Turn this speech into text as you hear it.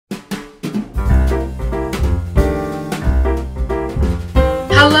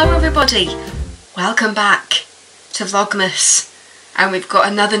Hello everybody, welcome back to Vlogmas, and we've got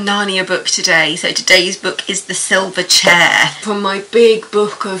another Narnia book today. So today's book is The Silver Chair, from my big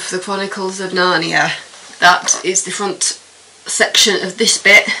book of the Chronicles of Narnia. That is the front section of this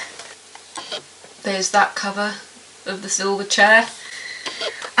bit. There's that cover of The Silver Chair.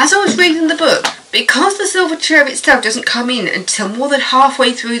 As I was reading the book, because the silver chair itself doesn't come in until more than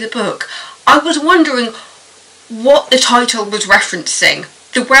halfway through the book, I was wondering what the title was referencing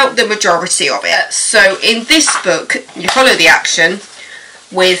throughout the majority of it. So in this book, you follow the action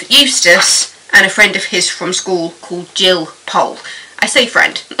with Eustace and a friend of his from school called Jill Pole. I say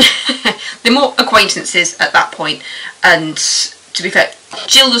friend. They're more acquaintances at that point, and to be fair,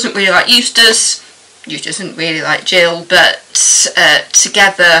 Jill doesn't really like Eustace, Eustace doesn't really like Jill, but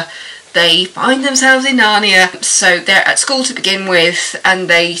together they find themselves in Narnia. So they're at school to begin with, and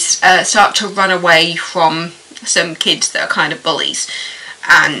they start to run away from some kids that are kind of bullies.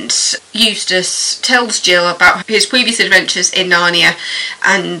 And Eustace tells Jill about his previous adventures in Narnia,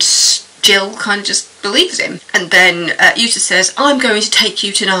 and Jill kind of just believes him. And then Eustace says, I'm going to take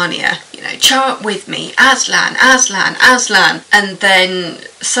you to Narnia, you know, chant with me, Aslan, Aslan, Aslan. And then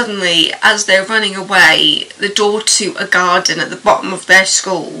suddenly, as they're running away, the door to a garden at the bottom of their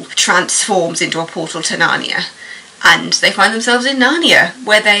school transforms into a portal to Narnia. And they find themselves in Narnia,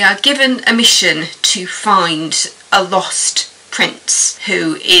 where they are given a mission to find a lost prince,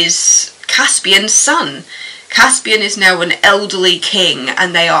 who is Caspian's son. Caspian is now an elderly king,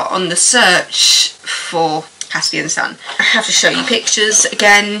 and they are on the search for Caspian's son. I have to show you pictures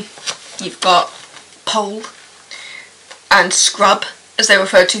again. You've got Pole and Scrub, as they're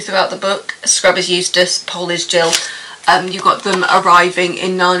referred to throughout the book. Scrub is Eustace, Pole is Jill. You've got them arriving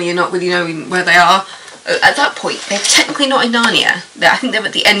in Narnia, not really knowing where they are. At that point, they're technically not in Narnia. I think they're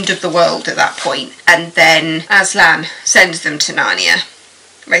at the end of the world at that point. And then Aslan sends them to Narnia.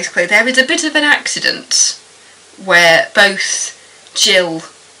 Basically, there is a bit of an accident where both Jill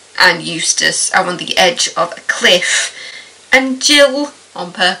and Eustace are on the edge of a cliff, and Jill,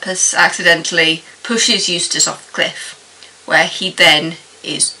 on purpose, accidentally pushes Eustace off the cliff, where he then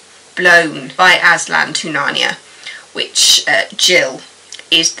is blown by Aslan to Narnia, which Jill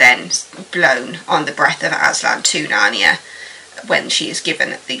is then blown on the breath of Aslan to Narnia when she is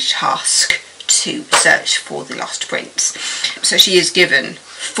given the task to search for the lost prince. So she is given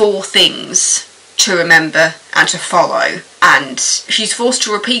 4 things to remember and to follow, and she's forced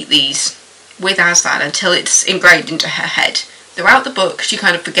to repeat these with Aslan until it's ingrained into her head. Throughout the book she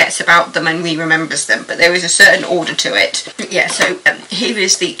kind of forgets about them and re-remembers them, but there is a certain order to it. Yeah, so here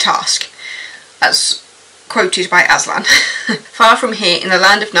is the task, as quoted by Aslan. Far from here, in the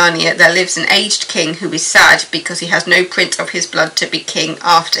land of Narnia, there lives an aged king who is sad because he has no prince of his blood to be king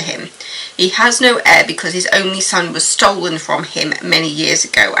after him. He has no heir because his only son was stolen from him many years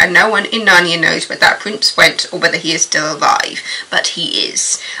ago, and no one in Narnia knows where that prince went or whether he is still alive. But he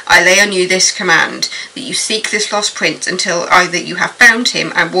is. I lay on you this command, that you seek this lost prince until either you have found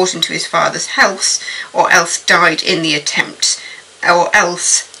him and brought him to his father's house, or else died in the attempt, or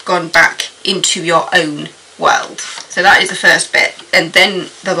else gone back into your own world. So that is the first bit, and then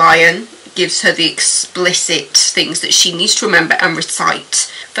the lion gives her the explicit things that she needs to remember and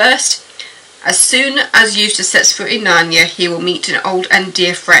recite. First, as soon as Eustace sets foot in Narnia, he will meet an old and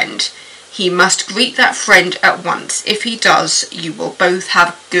dear friend. He must greet that friend at once. If he does, you will both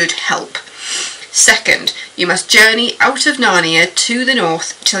have good help. Second, you must journey out of Narnia to the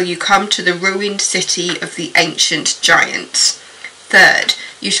north till you come to the ruined city of the ancient giants. Third,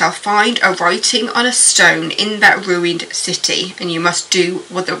 you shall find a writing on a stone in that ruined city, and you must do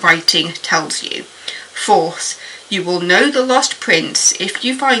what the writing tells you. Fourth, you will know the lost prince, if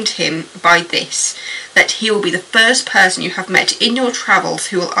you find him, by this, that he will be the first person you have met in your travels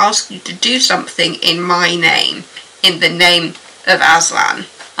who will ask you to do something in my name, in the name of Aslan.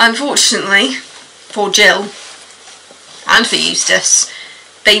 Unfortunately, for Jill and for Eustace,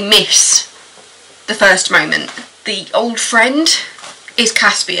 they miss the first moment. The old friend is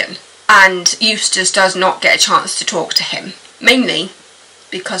Caspian, and Eustace does not get a chance to talk to him, mainly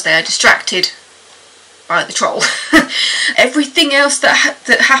because they are distracted by the troll. Everything else that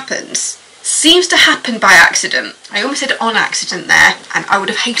happens seems to happen by accident. I almost said on accident there, and I would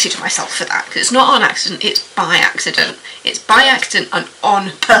have hated myself for that, because it's not on accident, it's by accident. It's by accident and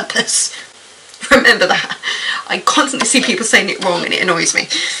on purpose. Remember that. I constantly see people saying it wrong and it annoys me.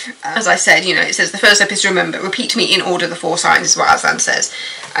 As I said, you know, it says the first step is to remember, repeat to me in order the 4 signs, is what Aslan says.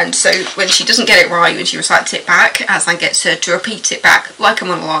 And so when she doesn't get it right, when she recites it back, Aslan gets her to repeat it back like a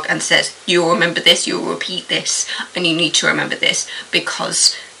monologue and says, you will remember this, you will repeat this, and you need to remember this,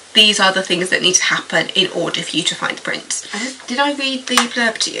 because these are the things that need to happen in order for you to find the prince. Did I read the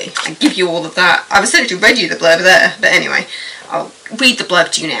blurb to you? I give you all of that. I've essentially read you the blurb there, but anyway, I'll read the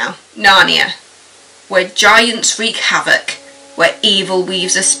blurb to you now. Narnia, where giants wreak havoc, where evil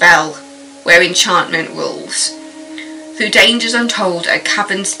weaves a spell, where enchantment rules. Through dangers untold and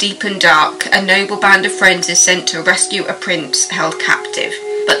caverns deep and dark, a noble band of friends is sent to rescue a prince held captive.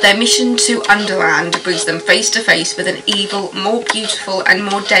 But their mission to Underland brings them face to face with an evil more beautiful and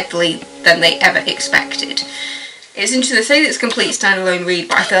more deadly than they ever expected. It's interesting to say that it's a complete standalone read,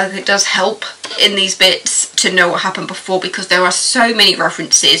 but I feel like it does help in these bits to know what happened before, because there are so many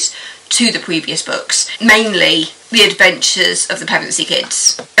references to the previous books, mainly the adventures of the Pevensey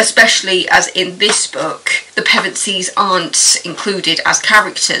kids, especially as in this book the Pevenseys aren't included as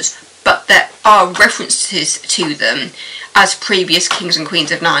characters, but there are references to them as previous kings and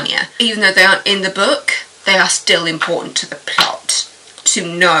queens of Narnia. Even though they aren't in the book, they are still important to the plot, to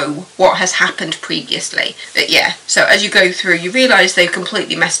know what has happened previously. But yeah, so as you go through, you realise they've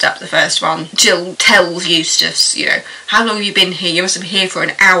completely messed up the first one. Jill tells Eustace, you know, how long have you been here? You must have been here for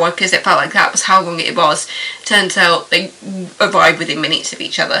an hour, because it felt like that was how long it was. Turns out they arrive within minutes of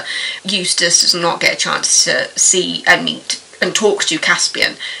each other. Eustace does not get a chance to see and meet and talk to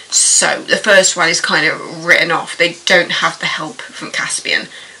Caspian, so the first one is kind of written off. They don't have the help from Caspian.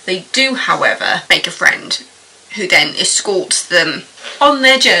 They do, however, make a friend who then escorts them on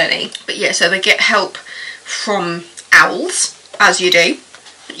their journey. But yeah, so they get help from owls, as you do.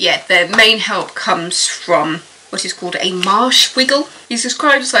 But yeah, their main help comes from what is called a marsh wiggle. He's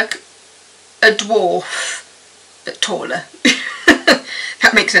described as like a dwarf, but taller.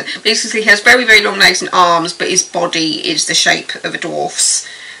 That makes sense. Basically, he has very, very long legs and arms, but his body is the shape of a dwarf's.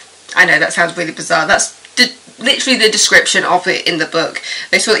 I know that sounds really bizarre. That's literally the description of it in the book.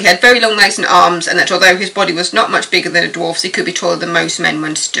 They saw that he had very long legs and arms, and that although his body was not much bigger than a dwarf's, he could be taller than most men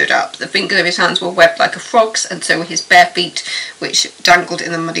when stood up. The fingers of his hands were webbed like a frog's, and so were his bare feet, which dangled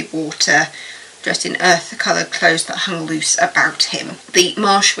in the muddy water, dressed in earth-coloured clothes that hung loose about him. The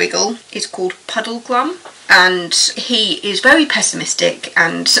marsh wiggle is called Puddleglum, and he is very pessimistic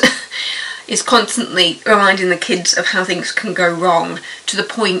and is constantly reminding the kids of how things can go wrong, to the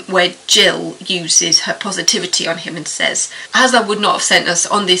point where Jill uses her positivity on him and says, Aslan would not have sent us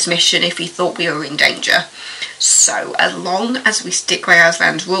on this mission if he thought we were in danger. So as long as we stick by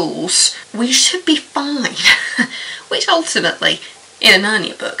Aslan's rules, we should be fine. Which ultimately, in a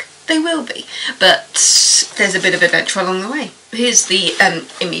Narnia book, they will be. But there's a bit of adventure along the way. Here's the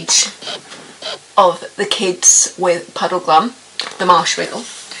image of the kids with Puddleglum, the marsh wiggle.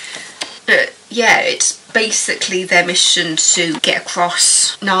 Yeah, it's basically their mission to get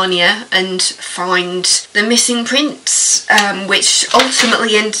across Narnia and find the missing prince, which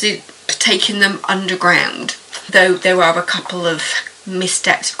ultimately ended up taking them underground. Though there are a couple of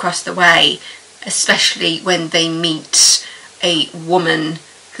missteps across the way, especially when they meet a woman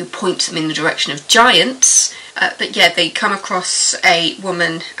who points them in the direction of giants. But yeah, they come across a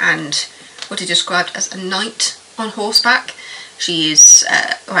woman and what is described as a knight on horseback. She is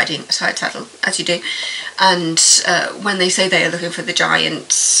riding a side saddle, as you do, and when they say they are looking for the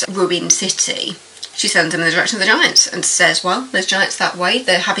giants' ruined city, she sends them in the direction of the giants and says, well, there's giants that way,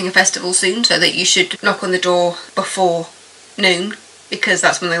 they're having a festival soon, so that you should knock on the door before noon, because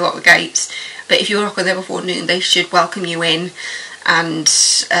that's when they lock the gates. But if you knock on there before noon, they should welcome you in and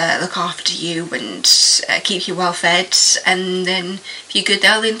look after you and keep you well fed, and then if you're good,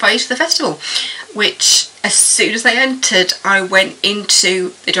 they'll invite you to the festival. Which, as soon as they entered, I went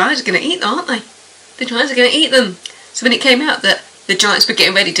into, the giants are going to eat them, aren't they? The giants are going to eat them. So when it came out that the giants were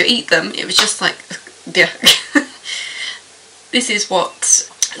getting ready to eat them, it was just like, yeah. This is what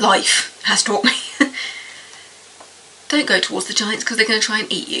life has taught me. Don't go towards the giants, because they're going to try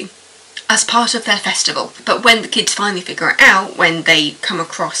and eat you as part of their festival. But when the kids finally figure it out, when they come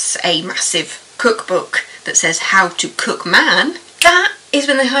across a massive cookbook that says how to cook man, that is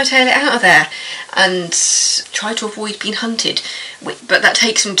when they hightail it out of there and try to avoid being hunted. But that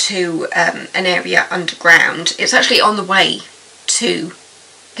takes them to an area underground. It's actually on the way to,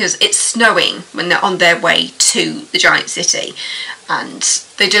 because it's snowing when they're on their way to the giant city, and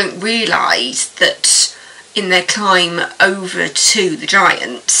they don't realise that in their climb over to the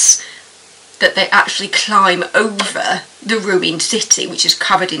giants, that they actually climb over the ruined city, which is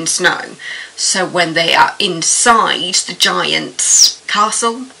covered in snow. So when they are inside the giant's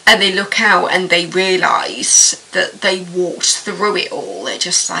castle and they look out and they realise that they walked through it all, they're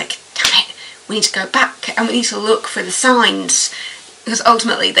just like, damn it, we need to go back and we need to look for the signs. Because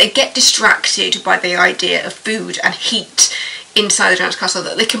ultimately they get distracted by the idea of food and heat inside the giant's castle,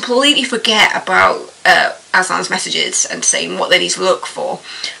 that they completely forget about Aslan's messages and saying what they need to look for.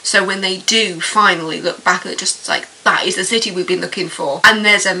 So when they do finally look back, they're just like, that is the city we've been looking for. And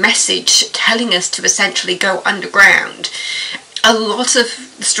there's a message telling us to essentially go underground. A lot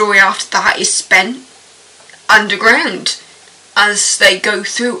of the story after that is spent underground as they go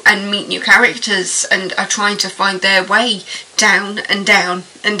through and meet new characters and are trying to find their way down and down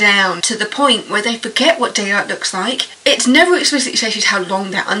and down to the point where they forget what daylight looks like. It's never explicitly stated how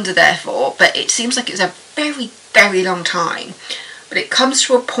long they're under there for, but it seems like it's a very, very long time. But it comes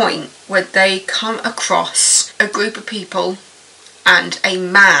to a point where they come across a group of people and a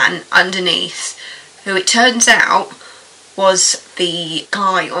man underneath, who it turns out was the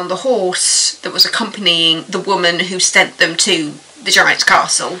guy on the horse that was accompanying the woman who sent them to the giant's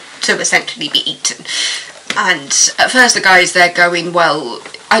castle to essentially be eaten. And at first the guy is there going, well,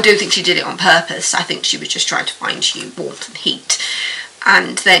 I don't think she did it on purpose. I think she was just trying to find you warmth and heat.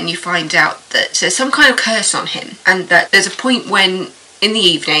 And then you find out that there's some kind of curse on him, and that there's a point when, in the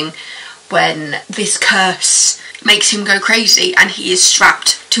evening, when this curse makes him go crazy and he is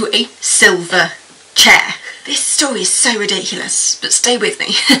strapped to a silver chair. This story is so ridiculous, but stay with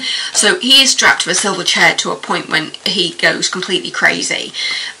me. So he is strapped to a silver chair to a point when he goes completely crazy.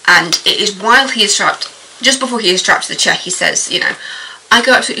 And it is while he is strapped, just before he is strapped to the chair, he says, you know, I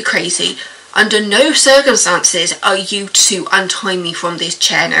go absolutely crazy. Under no circumstances are you to untie me from this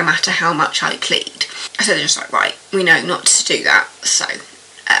chair, no matter how much I plead. So they're just like, right, we know not to do that. So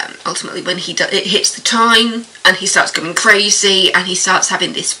ultimately when it hits the time and he starts going crazy and he starts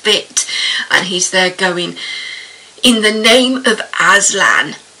having this fit and he's there going, in the name of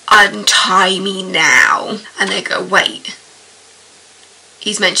Aslan, untie me now. And they go, wait,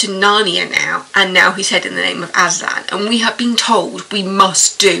 he's mentioned Narnia now, and now he said in the name of Aslan, and we have been told we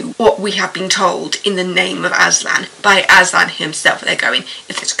must do what we have been told in the name of Aslan by Aslan himself. They're going,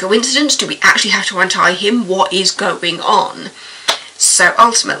 if it's a coincidence, do we actually have to untie him? What is going on? So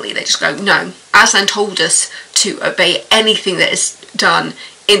ultimately they just go, no, Aslan told us to obey anything that is done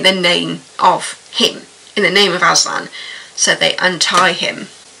in the name of him, in the name of Aslan. So they untie him,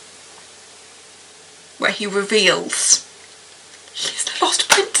 where he reveals he's the lost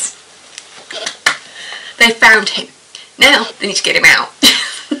prince. They found him. Now they need to get him out.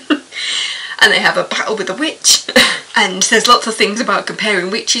 And they have a battle with a witch. And there's lots of things about comparing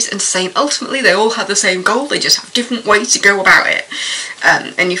witches and saying ultimately they all have the same goal, they just have different ways to go about it.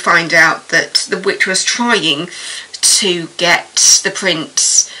 And you find out that the witch was trying to get the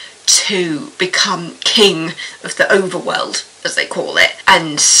prince to become king of the overworld, as they call it.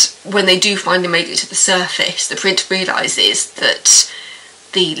 And when they do finally make it to the surface, the prince realises that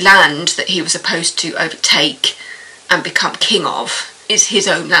the land that he was supposed to overtake and become king of is his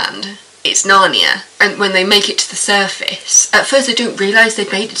own land. It's Narnia. And when they make it to the surface, at first they don't realise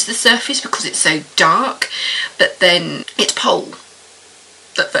they've made it to the surface because it's so dark, but then it's Pole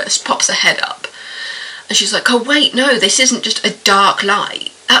that first pops her head up. And she's like, oh wait, no, this isn't just a dark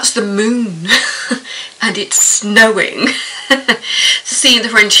light. That's the moon. And it's snowing. Seeing the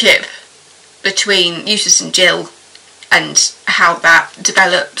friendship between Eustace and Jill and how that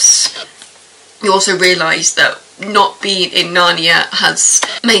develops, you also realise that not being in Narnia has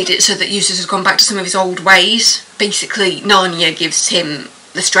made it so that Eustace has gone back to some of his old ways. Basically, Narnia gives him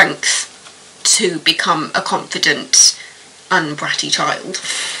the strength to become a confident, unbratty child.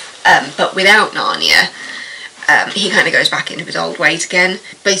 But without Narnia, he kind of goes back into his old ways again.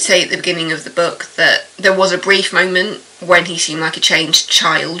 They say at the beginning of the book that there was a brief moment when he seemed like a changed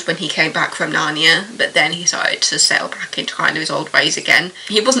child when he came back from Narnia, but then he started to settle back into kind of his old ways again.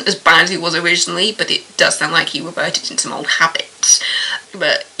 He wasn't as bad as he was originally, but it does sound like he reverted into some old habits.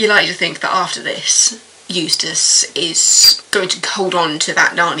 But you like to think that after this, Eustace is going to hold on to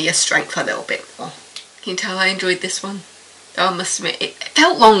that Narnia strength a little bit more. Can you tell I enjoyed this one? I must admit, it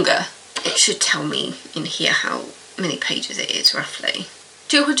felt longer. It should tell me in here how many pages it is, roughly.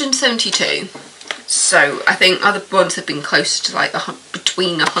 272. So I think other ones have been closer to like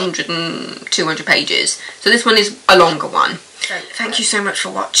between 100 and 200 pages. So this one is a longer one. So thank you so much for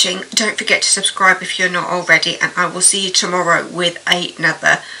watching. Don't forget to subscribe if you're not already, and I will see you tomorrow with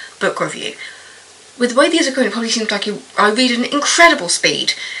another book review. With the way these are going, it probably seems like I read at an incredible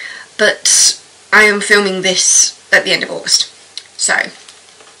speed, but I am filming this at the end of August. So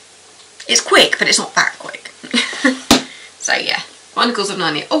it's quick, but it's not that quick. So yeah, Chronicles of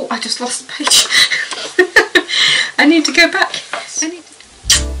Narnia. Oh, I just lost the page. I need to go back.